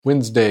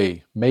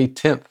Wednesday, May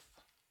 10th.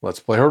 Let's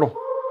play Heardle.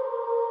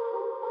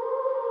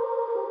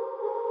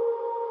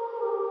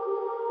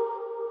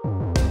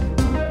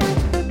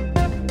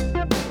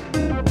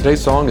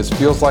 Today's song is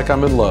Feels Like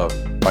I'm in Love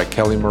by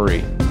Kelly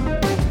Marie.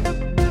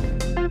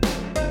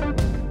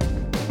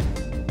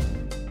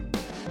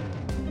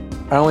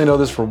 I only know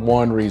this for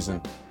one reason.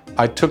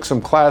 I took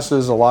some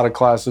classes, a lot of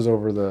classes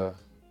over the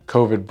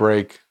COVID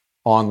break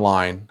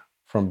online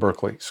from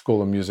Berklee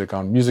School of Music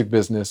on music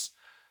business.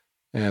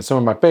 And some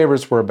of my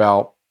favorites were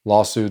about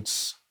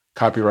lawsuits,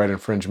 copyright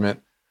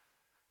infringement,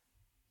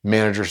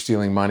 manager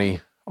stealing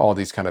money, all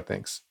these kind of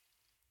things.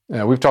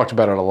 We've talked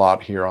about it a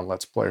lot here on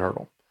Let's Play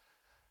Heardle.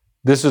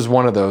 This is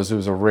one of those. It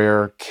was a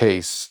rare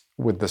case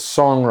with the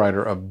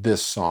songwriter of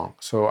this song.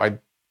 So I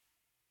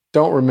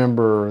don't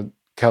remember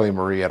Kelly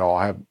Marie at all.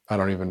 I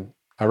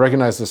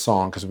recognize the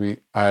song because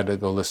I had to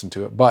go listen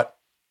to it. But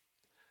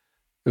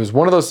it was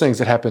one of those things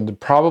that happened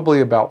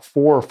probably about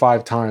 4 or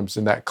 5 times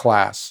in that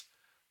class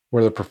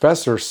where the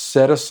professor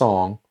said a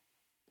song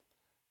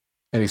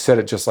and he said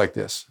it just like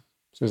this.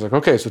 So he's like,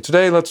 okay, so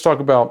today let's talk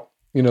about,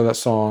 that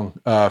song,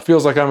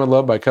 Feels Like I'm in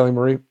Love by Kelly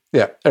Marie.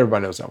 Yeah,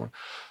 everybody knows that one.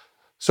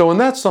 So in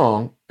that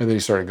song, and then he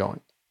started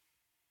going,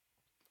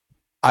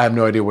 I have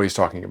no idea what he's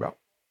talking about.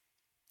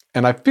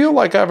 And I feel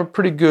like I have a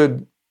pretty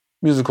good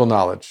musical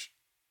knowledge.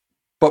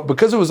 But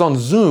because it was on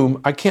Zoom,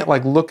 I can't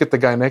look at the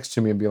guy next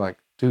to me and be like,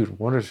 dude,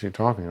 what is she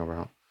talking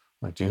about?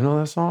 Like, do you know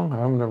that song?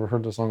 I've never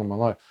heard this song in my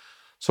life.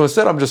 So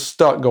instead, I'm just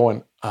stuck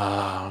going,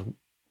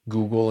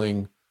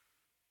 Googling,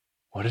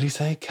 what did he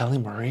say? Kelly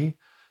Marie?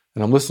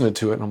 And I'm listening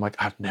to it and I'm like,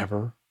 I've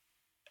never,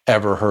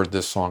 ever heard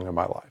this song in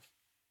my life.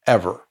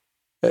 Ever.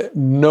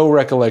 No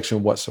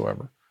recollection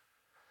whatsoever.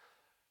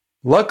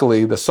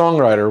 Luckily, the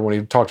songwriter, when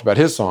he talked about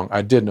his song,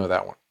 I did know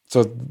that one.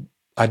 So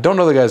I don't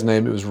know the guy's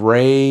name. It was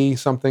Ray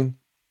something.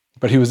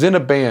 But he was in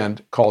a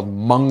band called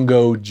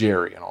Mungo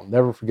Jerry. And I'll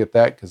never forget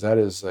that because that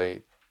is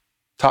a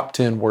top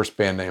 10 worst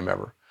band name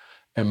ever.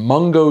 And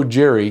Mungo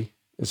Jerry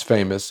is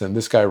famous, and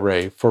this guy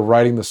Ray, for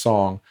writing the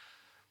song,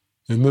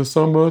 In the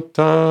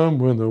Summertime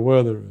When the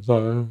Weather is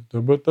High,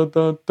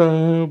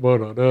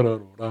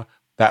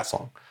 that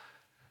song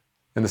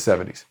in the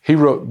 70s. He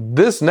wrote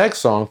this next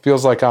song,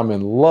 Feels Like I'm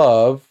in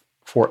Love,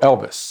 for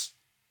Elvis.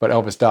 But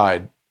Elvis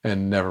died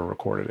and never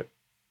recorded it.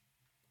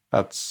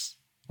 That's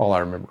all I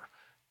remember.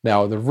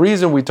 Now, the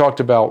reason we talked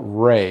about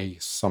Ray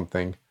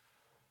something,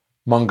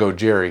 Mungo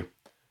Jerry,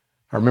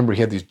 I remember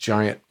he had these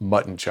giant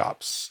mutton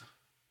chops.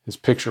 His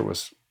picture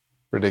was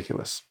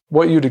ridiculous.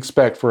 What you'd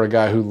expect for a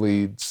guy who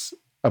leads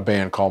a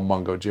band called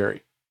Mungo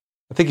Jerry.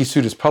 I think he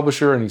sued his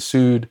publisher and he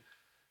sued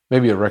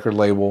maybe a record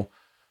label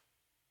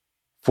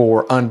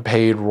for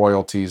unpaid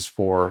royalties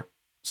for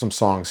some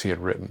songs he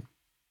had written.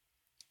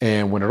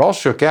 And when it all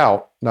shook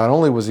out, not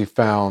only was he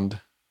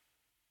found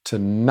to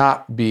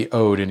not be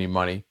owed any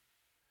money,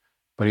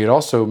 but he had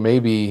also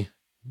maybe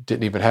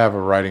didn't even have a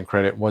writing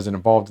credit, wasn't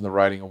involved in the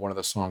writing of one of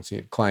the songs he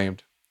had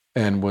claimed,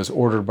 and was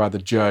ordered by the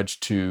judge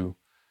to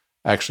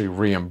actually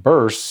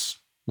reimburse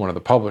one of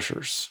the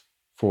publishers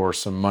for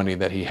some money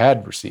that he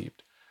had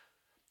received.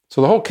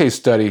 So the whole case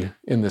study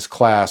in this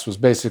class was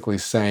basically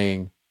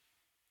saying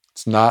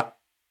it's not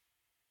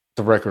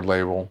the record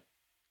label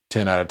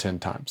 10 out of 10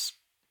 times.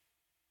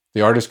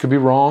 The artist could be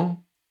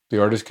wrong.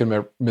 The artist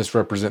can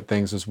misrepresent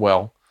things as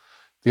well.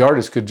 The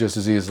artist could just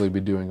as easily be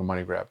doing a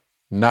money grab.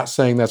 I'm not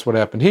saying that's what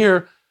happened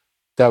here.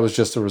 That was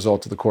just a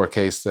result of the court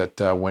case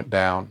that went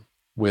down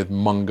with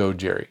Mungo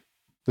Jerry.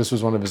 This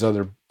was one of his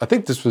I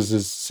think this was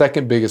his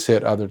second biggest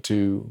hit other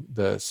to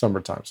the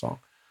Summertime song.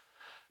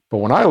 But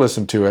when I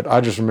listened to it,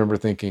 I just remember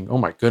thinking, oh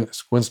my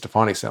goodness, Gwen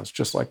Stefani sounds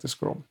just like this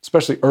girl.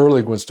 Especially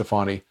early Gwen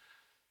Stefani.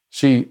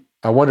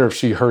 I wonder if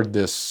she heard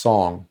this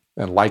song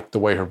and liked the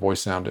way her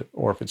voice sounded,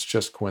 or if it's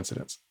just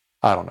coincidence.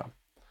 I don't know.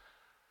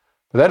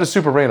 But that is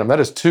super random.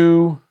 That is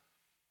 2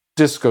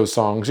 disco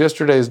songs.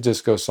 Yesterday's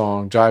disco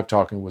song, Jive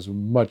Talking, was a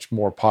much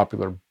more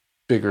popular,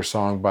 bigger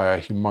song by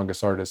a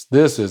humongous artist.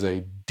 This is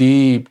a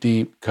deep,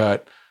 deep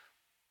cut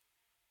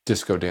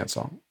disco dance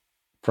song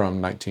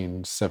from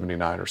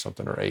 1979 or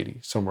something, or 80,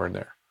 somewhere in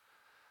there.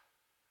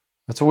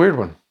 That's a weird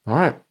one. All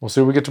right, we'll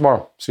see what we get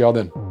tomorrow. See y'all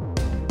then.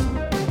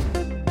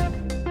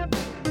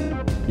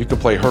 You can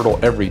play Heardle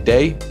every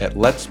day at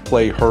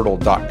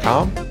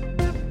letsplayheardle.com.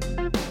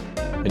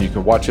 And you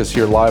can watch us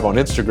here live on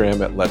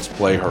Instagram at Let's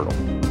Play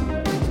Heardle.